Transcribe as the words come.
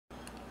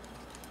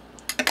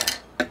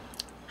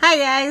Hi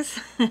guys,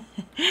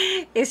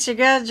 it's your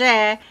girl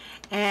Jay,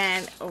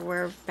 and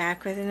we're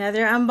back with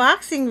another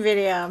unboxing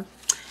video.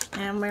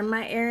 And I'm wearing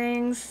my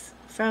earrings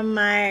from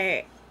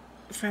my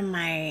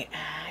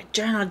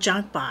journal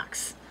junk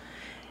box.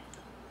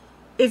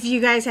 If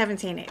you guys haven't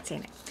seen it,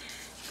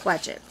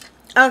 watch it.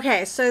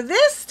 Okay, so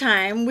this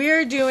time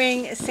we're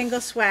doing single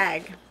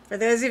swag. For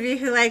those of you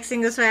who like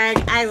single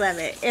swag, I love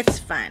it. It's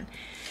fun.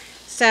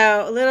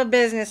 So a little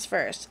business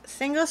first.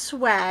 Single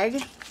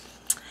swag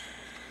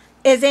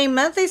is a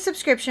monthly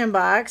subscription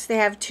box. They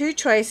have two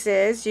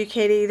choices. You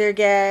can either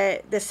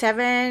get the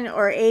 7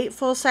 or 8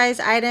 full-size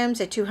items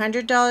at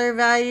 $200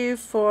 value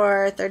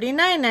for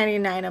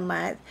 $39.99 a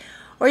month,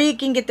 or you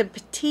can get the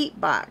petite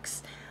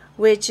box,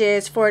 which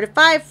is 4 to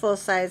 5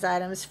 full-size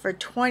items for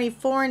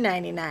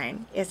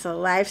 $24.99. It's a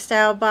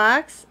lifestyle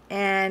box,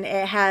 and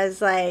it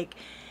has like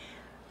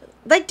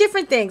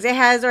different things. It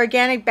has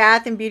organic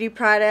bath and beauty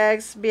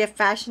products, be a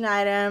fashion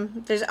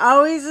item. There's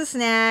always a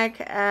snack,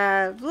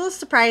 little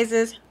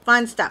surprises,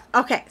 fun stuff.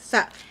 Okay,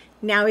 so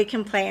now we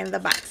can play in the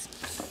box.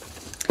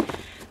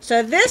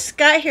 So this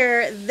got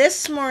here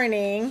this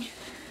morning.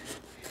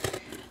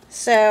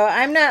 So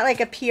I'm not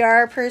like a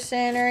PR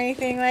person or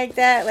anything like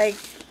that. Like,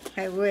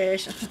 I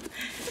wish.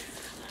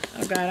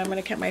 Oh God, I'm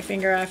gonna cut my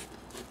finger off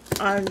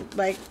on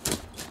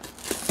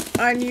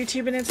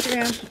YouTube and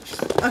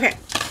Instagram. Okay,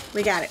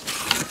 we got it.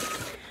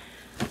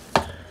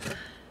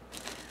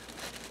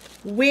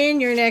 Win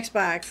your next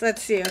box.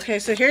 Let's see. Okay,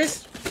 so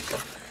here's,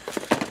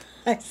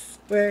 I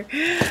swear,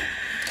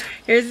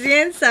 here's the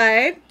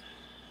inside.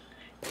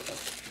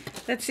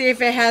 Let's see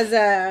if it has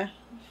a,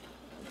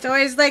 it's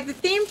always like the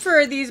theme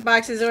for these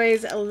boxes is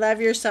always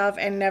love yourself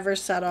and never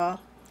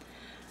settle.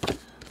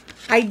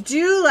 I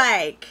do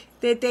like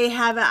that they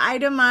have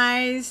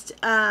itemized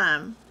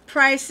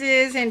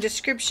prices and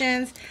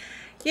descriptions.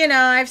 You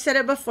know, I've said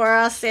it before,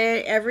 I'll say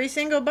it every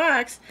single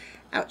box.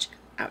 Ouch,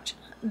 ouch.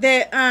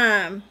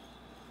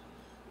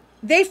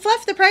 They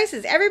fluff the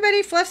prices.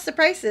 Everybody fluffs the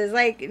prices.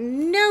 Like,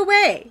 no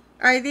way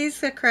are these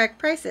the correct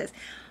prices.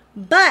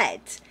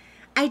 But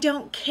I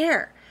don't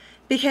care,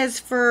 because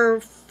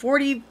for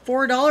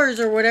 $44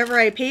 or whatever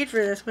I paid for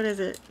this, what is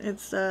it?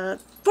 It's $40.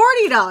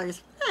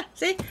 Huh,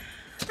 see?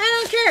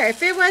 I don't care.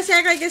 If it wants to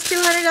act like it's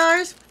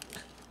 $200,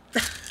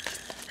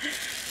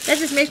 that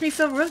just makes me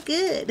feel real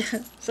good.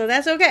 So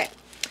that's okay.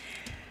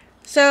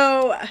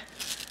 So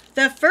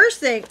the first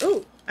thing,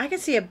 ooh, I can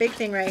see a big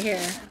thing right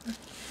here.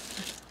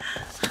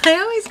 I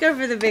always go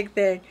for the big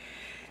thing.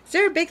 Is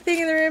there a big thing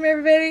in the room,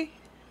 everybody?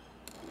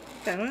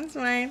 That one's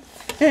mine.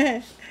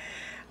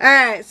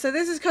 Alright, so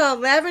this is called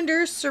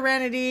Lavender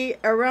Serenity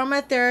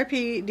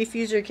Aromatherapy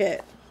Diffuser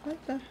Kit.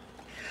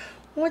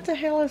 What the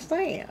hell is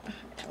that?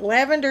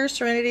 Lavender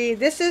Serenity.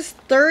 This is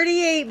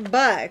 38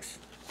 bucks.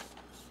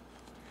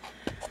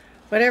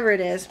 Whatever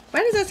it is. Why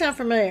does that sound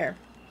familiar?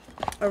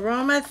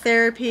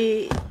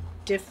 Aromatherapy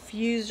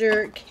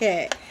Diffuser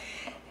Kit.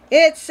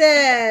 It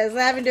says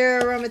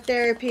lavender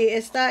aromatherapy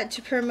is thought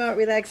to promote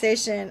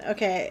relaxation.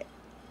 Okay,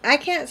 I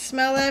can't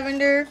smell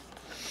lavender.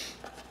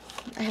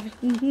 I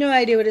have no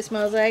idea what it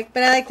smells like,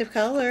 but I like the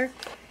color.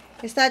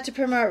 It's thought to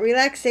promote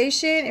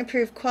relaxation,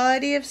 improve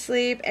quality of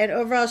sleep, and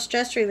overall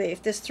stress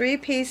relief. This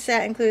 3-piece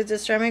set includes a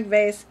ceramic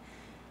vase,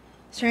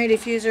 ceramic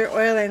diffuser,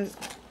 oil,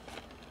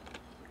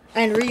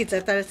 and reeds. I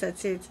thought it said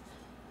seeds.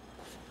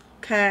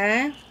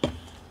 Okay.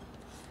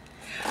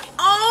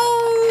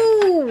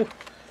 Oh!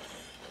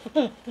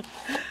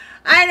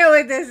 I know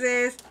what this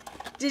is.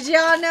 Did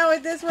y'all know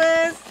what this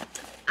was?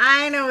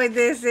 I know what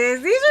this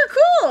is. These are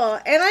cool,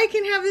 and I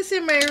can have this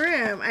in my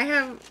room. I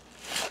have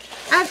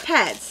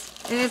pets,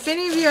 and if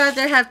any of you out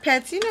there have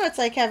pets, you know it's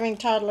like having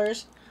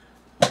toddlers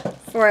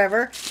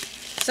forever.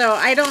 So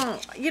I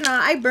don't, you know,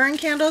 I burn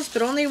candles,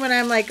 but only when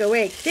I'm like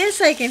awake. This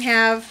I can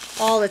have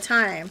all the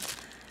time.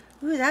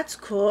 Ooh, that's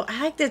cool.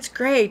 I like that's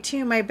gray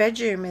too. My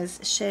bedroom is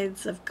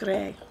shades of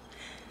gray.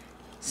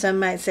 Some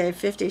might say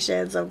 50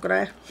 shades of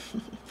gray.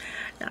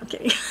 No, I'm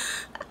kidding.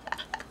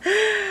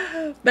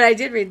 But I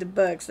did read the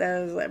books.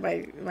 That was like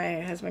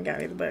my husband got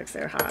me the books.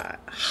 They're hot.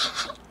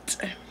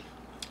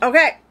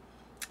 Okay.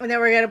 And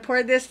then we're going to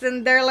pour this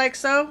in there like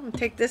so. And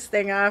take this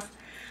thing off.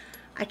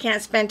 I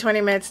can't spend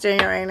 20 minutes doing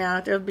it right now.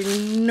 There'll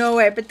be no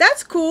way. But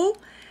that's cool.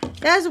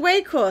 That's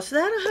way cool. So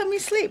that'll help me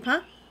sleep,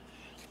 huh?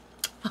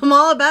 I'm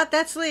all about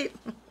that sleep.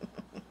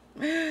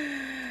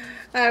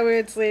 I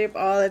would sleep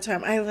all the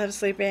time. I love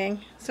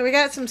sleeping. So we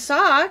got some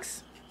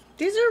socks.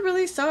 These are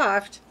really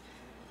soft.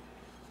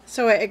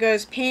 So it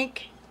goes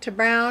pink to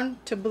brown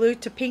to blue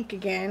to pink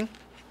again.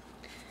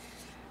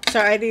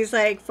 So are these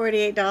like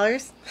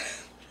 $48?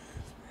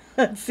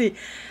 Let's see.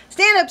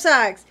 Stand-up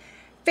socks.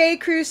 Fay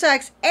Crew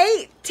socks,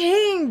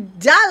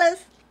 $18.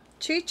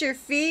 Treat your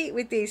feet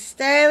with these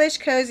stylish,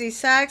 cozy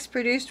socks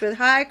produced with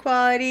high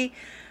quality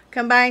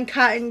combined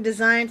cotton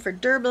designed for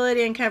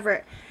durability and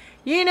comfort.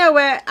 You know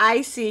what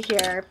I see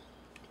here?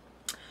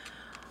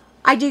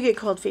 I do get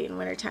cold feet in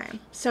wintertime.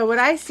 So what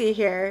I see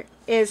here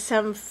is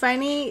some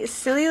funny,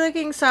 silly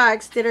looking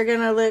socks that are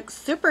going to look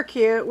super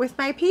cute with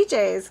my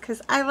PJs,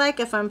 because I like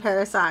a fun pair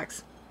of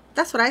socks.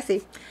 That's what I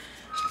see.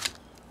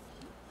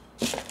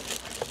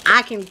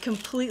 I can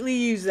completely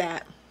use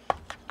that.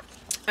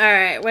 All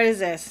right, what is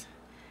this?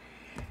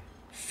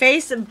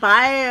 Face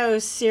Bio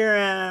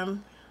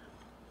Serum.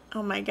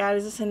 Oh my God,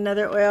 is this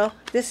another oil?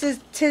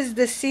 Tis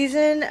the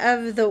season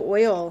of the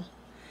oil.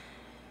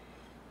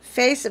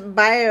 Face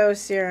Bio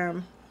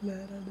Serum.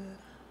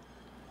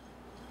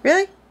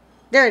 Really?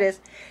 There it is.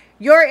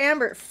 Your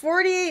Amber,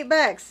 48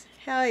 bucks.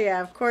 Hell yeah,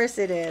 of course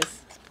it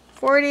is.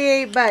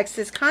 48 bucks.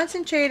 This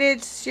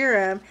concentrated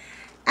serum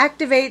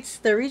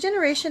activates the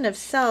regeneration of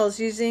cells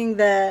using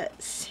the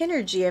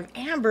synergy of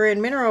amber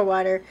and mineral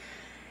water.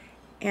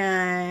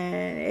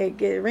 And it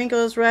gets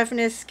wrinkles,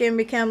 roughness, skin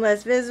become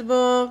less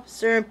visible.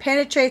 Serum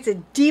penetrates the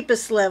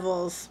deepest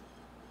levels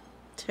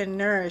to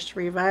nourish,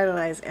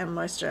 revitalize, and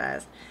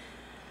moisturize.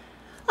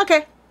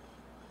 Okay.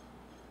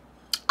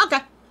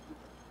 Okay.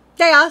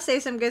 They all say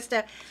some good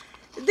stuff.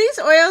 These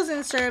oils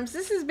and serums,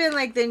 this has been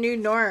like the new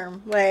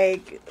norm.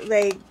 Like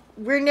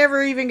we're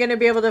never even going to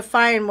be able to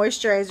find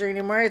moisturizer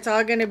anymore. It's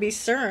all going to be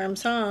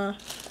serums, huh?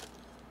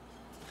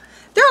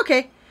 They're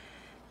okay.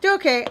 They're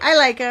okay. I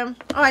like them.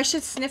 Oh, I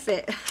should sniff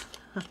it.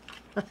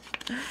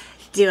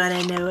 Do you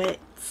want to know what it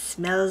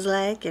smells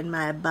like in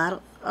my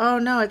bottle? Oh,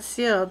 no, it's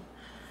sealed.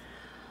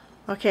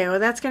 Okay, well,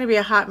 that's going to be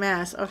a hot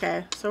mess.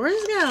 Okay, so we're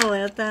just going to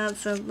let that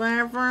sit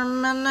there for a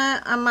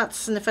minute. I might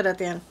sniff it at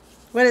the end.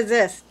 What is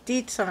this?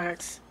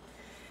 Detox.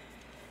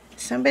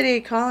 Somebody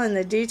calling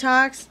the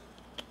detox?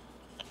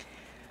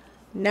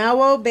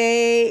 Now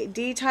Obey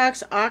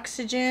Detox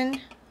Oxygen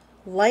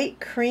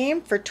Light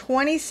Cream for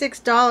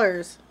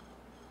 $26.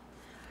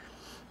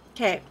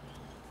 Okay.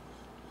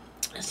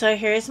 So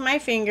here's my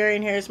finger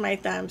and here's my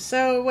thumb.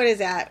 So what is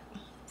that?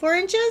 4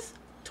 inches?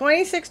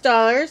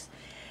 $26.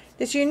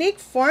 This unique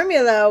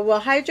formula will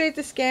hydrate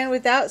the skin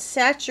without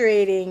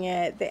saturating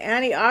it. The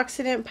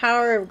antioxidant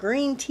power of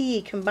green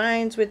tea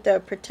combines with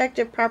the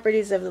protective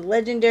properties of the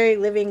legendary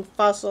living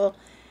fossil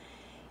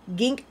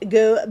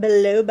ginkgo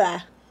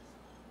biloba.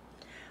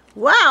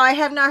 Wow, I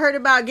have not heard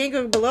about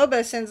ginkgo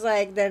biloba since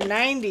like the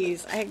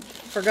 90s. I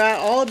forgot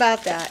all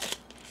about that.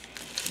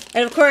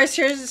 And of course,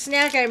 here's the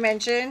snack I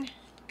mentioned.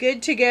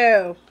 Good to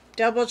go.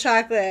 Double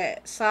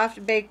chocolate,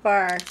 soft baked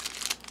bar.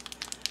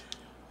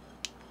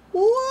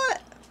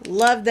 What?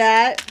 Love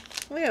that.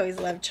 We always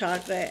love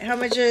chocolate. How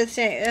much are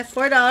they?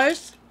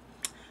 $4.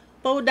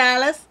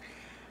 $4.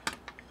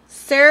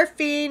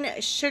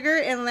 Seraphine sugar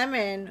and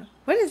lemon.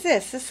 What is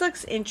this? This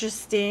looks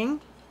interesting.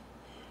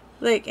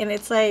 Look, and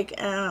it's like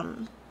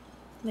a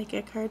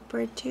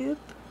cardboard tube.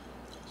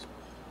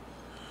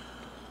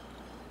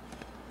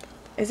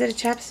 Is it a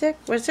chapstick?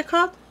 What's it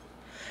called?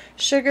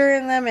 Sugar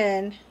and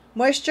lemon.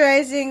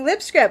 Moisturizing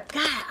lip scrub.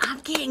 God, I'm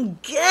getting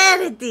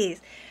good at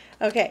these.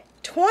 Okay,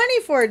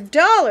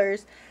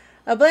 $24.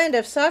 A blend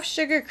of soft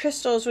sugar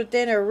crystals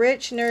within a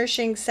rich,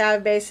 nourishing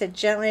salve base that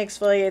gently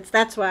exfoliates.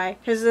 That's why,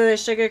 because of the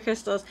sugar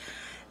crystals.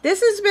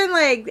 This has been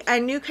like a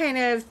new kind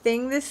of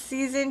thing this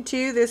season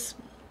too, this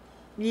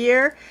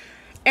year.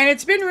 And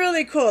it's been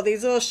really cool,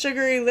 these little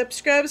sugary lip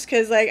scrubs,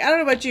 because like, I don't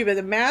know about you, but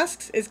the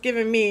masks is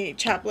giving me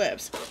chapped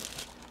lips.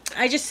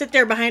 I just sit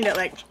there behind it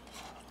like,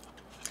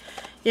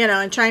 you know,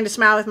 and trying to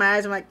smile with my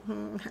eyes. I'm like,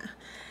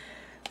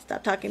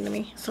 stop talking to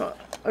me. So,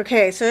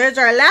 okay, so there's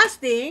our last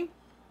thing.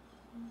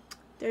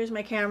 There's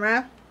my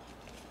camera.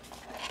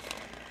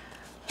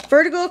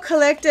 Vertical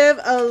Collective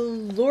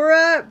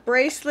Allura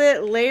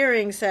Bracelet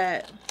Layering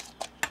Set.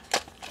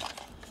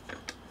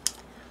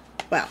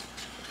 Well,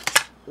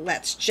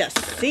 let's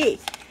just see.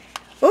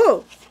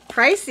 Ooh,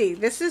 pricey.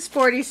 This is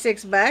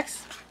 46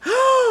 bucks.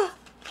 Oh,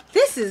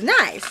 this is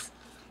nice.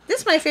 This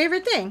is my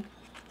favorite thing.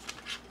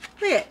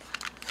 Look at it.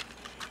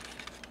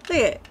 Look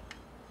at it.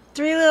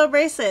 3 little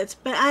bracelets.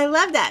 But I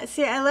love that.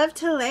 See, I love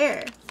to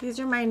layer. These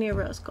are my new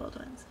rose gold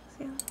ones.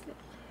 See, look at it.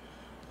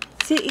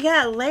 See, you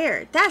got it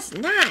layered. That's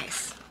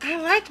nice. I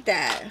like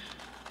that.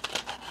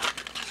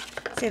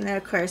 See, and then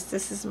of course,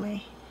 this is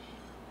my...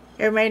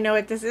 Everybody know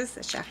what this is?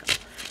 The shackle.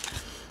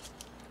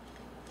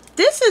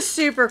 This is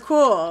super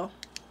cool.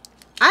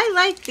 I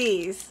like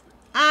these.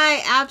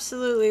 I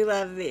absolutely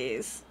love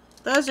these.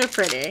 Those are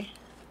pretty.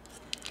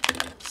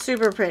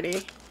 Super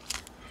pretty.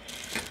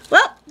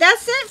 Well,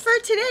 that's it for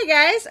today,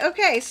 guys.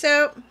 Okay,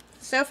 so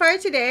far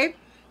today,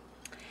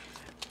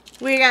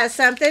 we got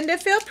something to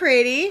feel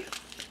pretty.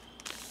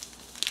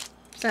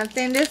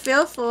 Something to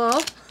feel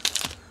full.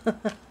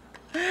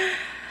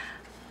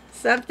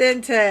 Some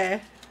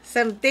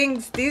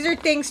things, these are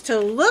things to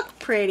look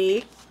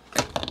pretty.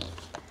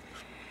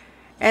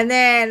 And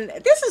then,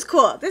 this is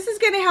cool. This is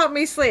going to help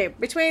me sleep.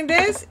 Between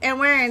this and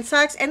wearing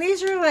socks, and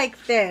these are like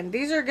thin.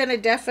 These are going to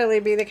definitely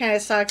be the kind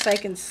of socks I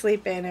can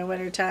sleep in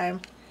wintertime.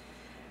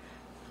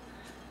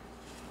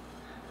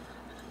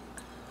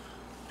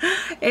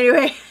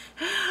 Anyway,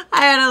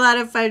 I had a lot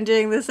of fun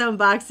doing this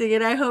unboxing,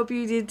 and I hope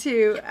you did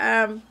too.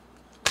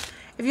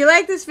 If you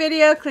like this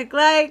video, click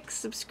like,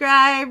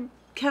 subscribe,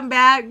 come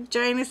back,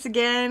 join us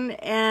again,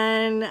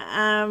 and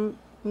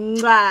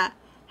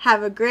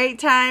have a great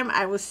time.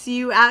 I will see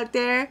you out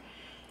there,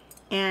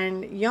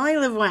 and you only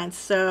live once,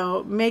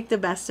 so make the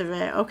best of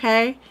it,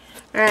 okay?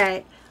 All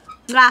right.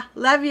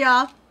 Love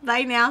y'all.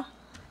 Bye now.